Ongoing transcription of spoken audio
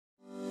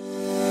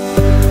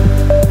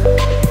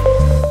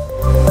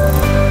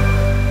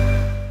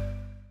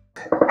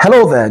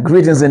Hello there,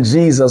 greetings in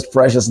Jesus'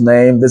 precious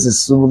name. This is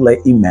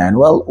Sule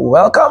Emmanuel.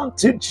 Welcome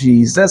to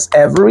Jesus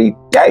Every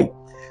Day,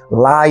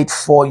 light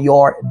for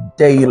your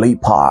daily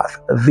path.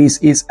 This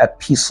is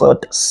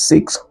episode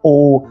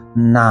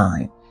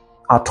 609.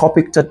 Our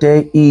topic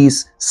today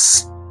is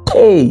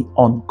stay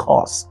on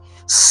course.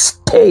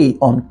 Stay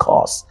on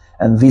course.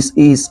 And this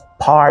is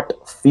part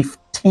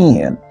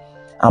 15.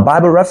 Our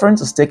Bible reference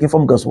is taken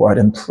from God's word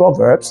in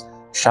Proverbs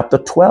chapter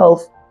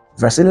 12,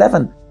 verse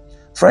 11.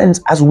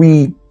 Friends, as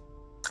we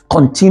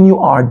continue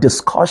our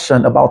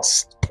discussion about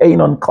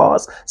staying on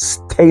course,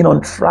 staying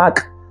on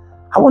track,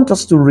 I want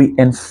us to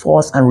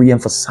reinforce and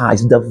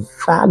reemphasize the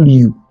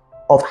value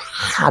of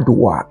hard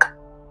work.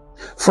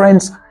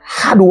 Friends,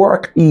 hard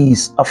work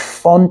is a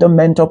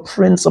fundamental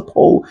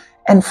principle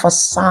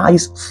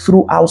emphasized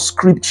throughout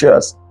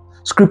scriptures.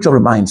 Scripture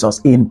reminds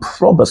us in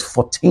Proverbs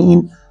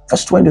 14,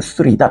 verse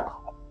 23, that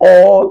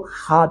all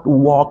hard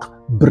work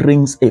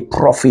brings a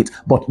profit,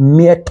 but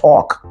mere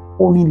talk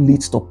only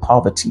leads to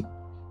poverty.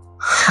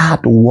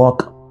 Hard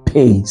work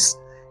pays,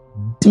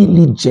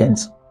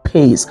 diligence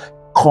pays,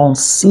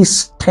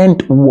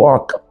 consistent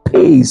work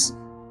pays.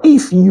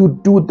 If you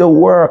do the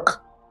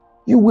work,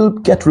 you will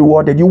get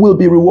rewarded, you will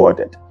be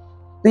rewarded.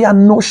 There are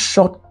no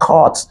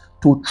shortcuts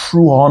to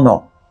true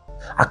honor.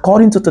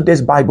 According to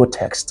today's Bible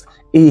text,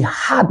 a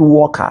hard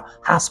worker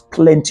has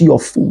plenty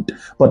of food,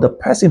 but the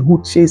person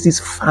who chases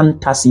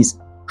fantasies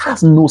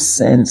has no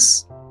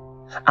sense.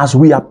 As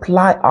we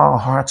apply our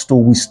hearts to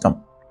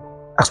wisdom,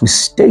 as we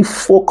stay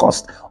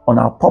focused on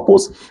our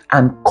purpose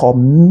and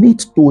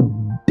commit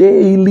to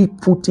daily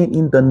putting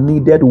in the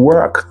needed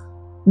work,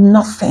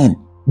 nothing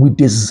we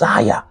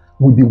desire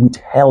will be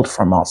withheld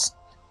from us.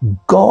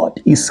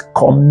 God is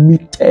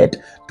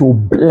committed to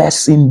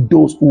blessing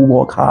those who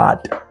work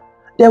hard.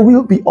 There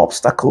will be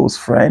obstacles,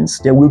 friends.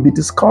 There will be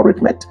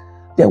discouragement.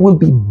 There will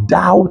be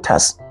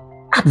doubters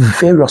at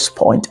various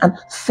points, and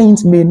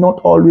things may not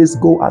always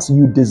go as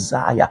you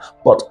desire.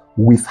 But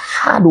with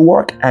hard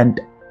work and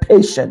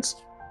patience,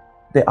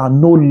 there are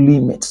no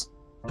limits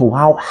to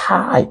how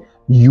high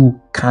you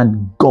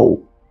can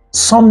go.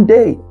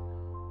 Someday,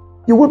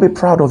 you will be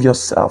proud of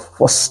yourself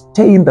for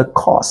staying the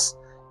course,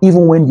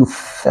 even when you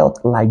felt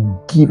like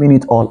giving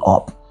it all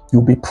up.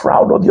 You'll be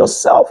proud of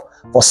yourself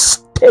for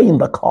staying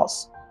the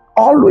course.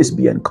 Always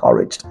be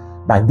encouraged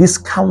by this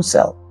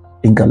counsel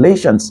in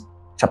Galatians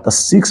chapter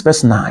 6,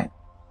 verse 9.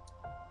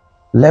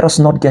 Let us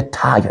not get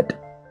tired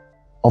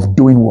of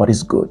doing what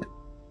is good.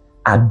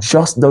 At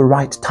just the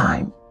right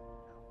time,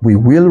 we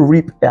will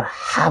reap a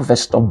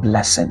harvest of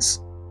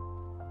blessings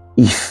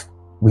if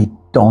we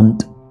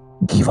don't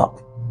give up.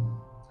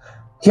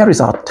 Here is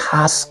our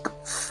task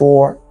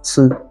for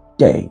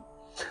today.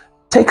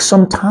 Take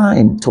some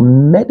time to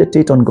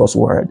meditate on God's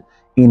word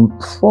in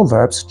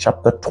Proverbs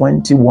chapter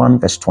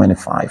 21, verse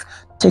 25.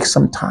 Take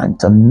some time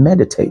to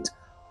meditate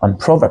on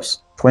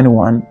Proverbs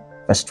 21,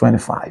 verse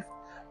 25.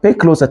 Pay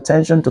close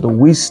attention to the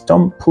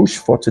wisdom push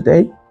for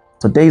today,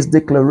 today's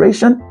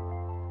declaration,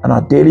 and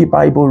our daily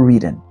Bible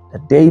reading, the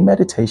day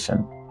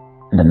meditation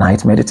and the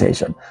night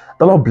meditation.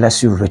 The Lord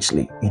bless you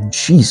richly in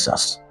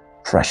Jesus'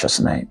 precious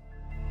name.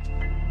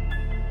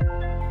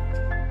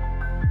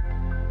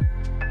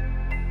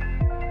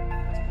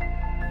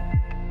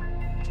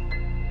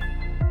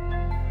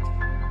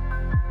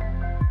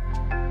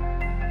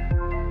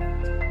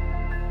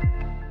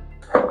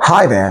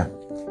 Hi there.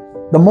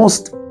 The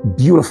most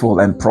beautiful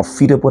and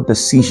profitable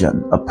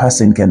decision a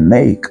person can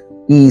make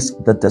is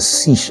the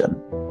decision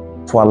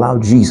to allow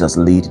Jesus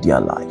lead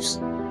their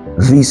lives.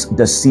 This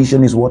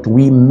decision is what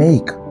we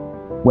make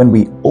when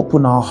we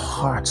open our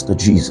hearts to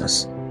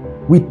Jesus.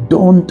 We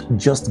don't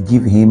just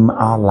give him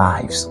our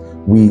lives,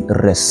 we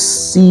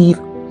receive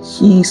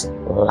his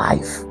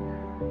life.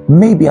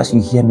 Maybe as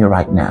you hear me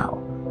right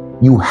now,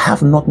 you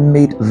have not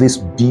made this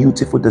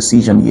beautiful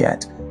decision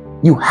yet.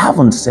 You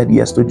haven't said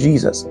yes to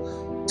Jesus.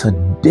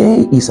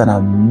 Today is an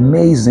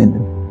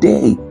amazing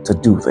day to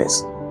do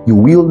this. You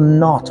will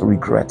not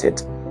regret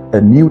it. A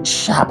new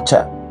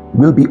chapter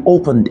will be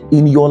opened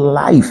in your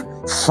life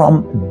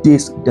from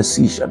this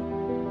decision.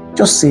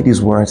 Just say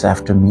these words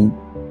after me.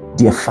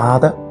 Dear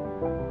Father,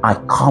 I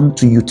come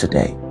to you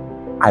today.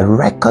 I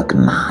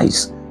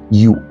recognize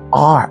you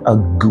are a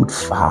good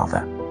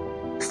Father.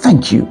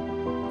 Thank you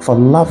for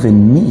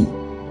loving me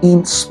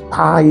in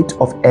spite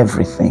of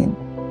everything.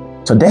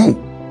 Today,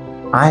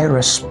 I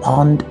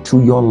respond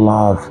to your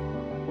love.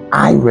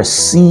 I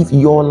receive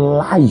your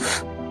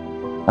life.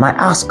 And I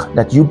ask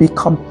that you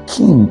become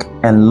King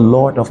and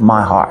Lord of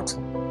my heart.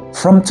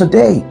 From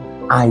today,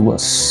 I will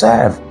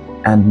serve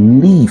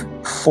and live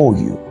for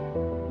you.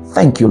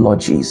 Thank you, Lord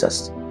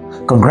Jesus.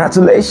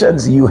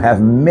 Congratulations, you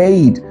have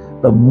made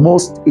the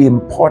most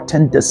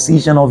important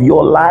decision of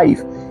your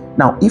life.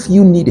 Now, if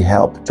you need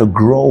help to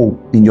grow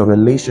in your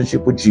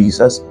relationship with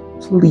Jesus,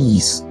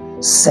 please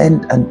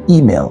send an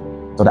email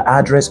to the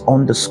address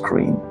on the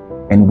screen,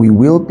 and we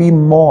will be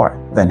more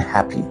than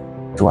happy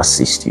to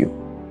assist you.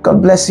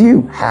 God bless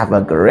you. Have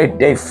a great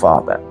day,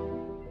 Father.